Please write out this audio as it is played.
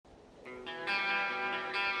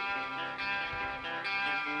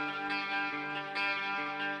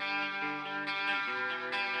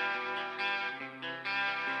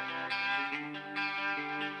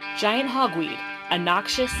Giant hogweed, a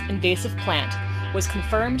noxious, invasive plant, was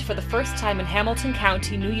confirmed for the first time in Hamilton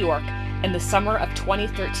County, New York, in the summer of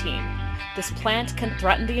 2013. This plant can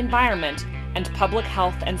threaten the environment and public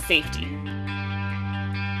health and safety.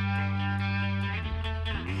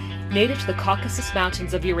 Native to the Caucasus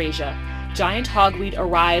Mountains of Eurasia, giant hogweed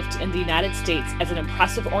arrived in the United States as an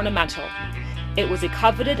impressive ornamental. It was a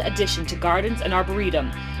coveted addition to gardens and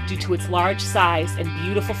arboretum due to its large size and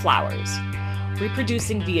beautiful flowers.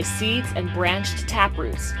 Reproducing via seeds and branched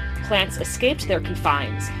taproots, plants escaped their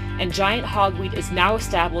confines, and giant hogweed is now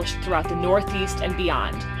established throughout the Northeast and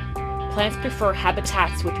beyond. Plants prefer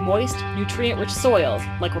habitats with moist, nutrient-rich soils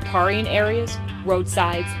like riparian areas,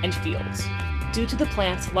 roadsides, and fields. Due to the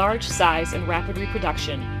plant's large size and rapid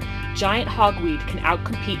reproduction, giant hogweed can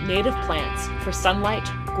outcompete native plants for sunlight,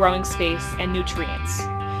 growing space, and nutrients.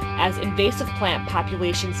 As invasive plant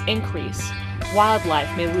populations increase, wildlife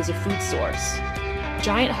may lose a food source.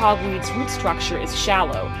 Giant hogweed's root structure is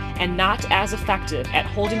shallow and not as effective at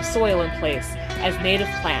holding soil in place as native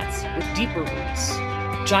plants with deeper roots.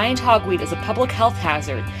 Giant hogweed is a public health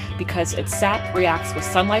hazard because its sap reacts with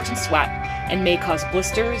sunlight and sweat and may cause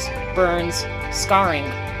blisters, burns,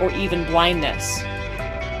 scarring, or even blindness.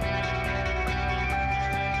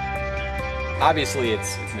 Obviously,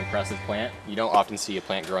 it's an impressive plant. You don't often see a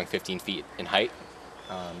plant growing 15 feet in height,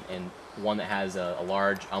 and one that has a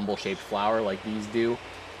large umbel-shaped flower like these do.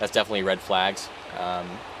 That's definitely red flags.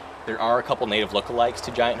 There are a couple native lookalikes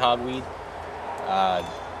to giant hogweed.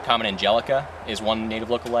 Common angelica is one native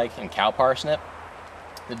lookalike, and cow parsnip.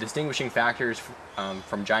 The distinguishing factors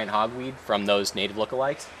from giant hogweed from those native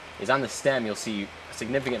lookalikes is on the stem you'll see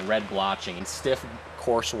significant red blotching and stiff,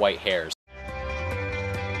 coarse white hairs.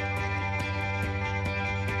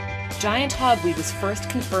 Giant hogweed was first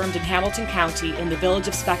confirmed in Hamilton County in the village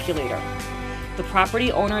of Speculator. The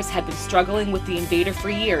property owners had been struggling with the invader for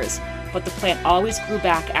years, but the plant always grew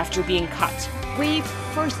back after being cut. We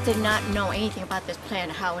first did not know anything about this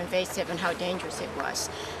plant, how invasive and how dangerous it was.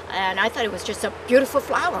 And I thought it was just a beautiful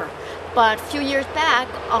flower. But a few years back,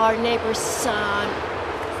 our neighbor's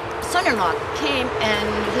son-in-law came,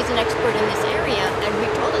 and he's an expert in this area, and he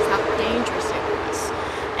told us how dangerous it was.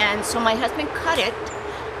 And so my husband cut it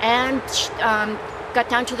and got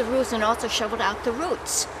down to the roots and also shoveled out the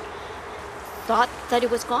roots. Thought that it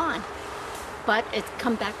was gone, but it's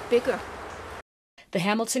come back bigger. The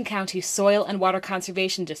Hamilton County Soil and Water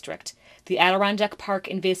Conservation District, the Adirondack Park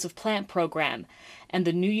Invasive Plant Program, and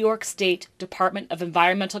the New York State Department of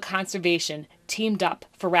Environmental Conservation teamed up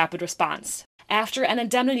for rapid response. After an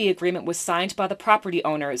indemnity agreement was signed by the property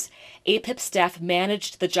owners, APIP staff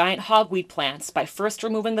managed the giant hogweed plants by first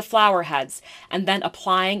removing the flower heads and then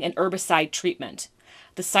applying an herbicide treatment.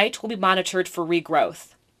 The site will be monitored for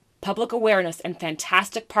regrowth. Public awareness and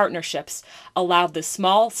fantastic partnerships allowed this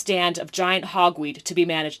small stand of giant hogweed to be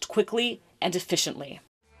managed quickly and efficiently.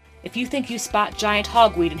 If you think you spot giant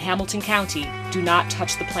hogweed in Hamilton County, do not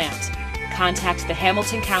touch the plant. Contact the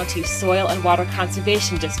Hamilton County Soil and Water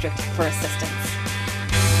Conservation District for assistance.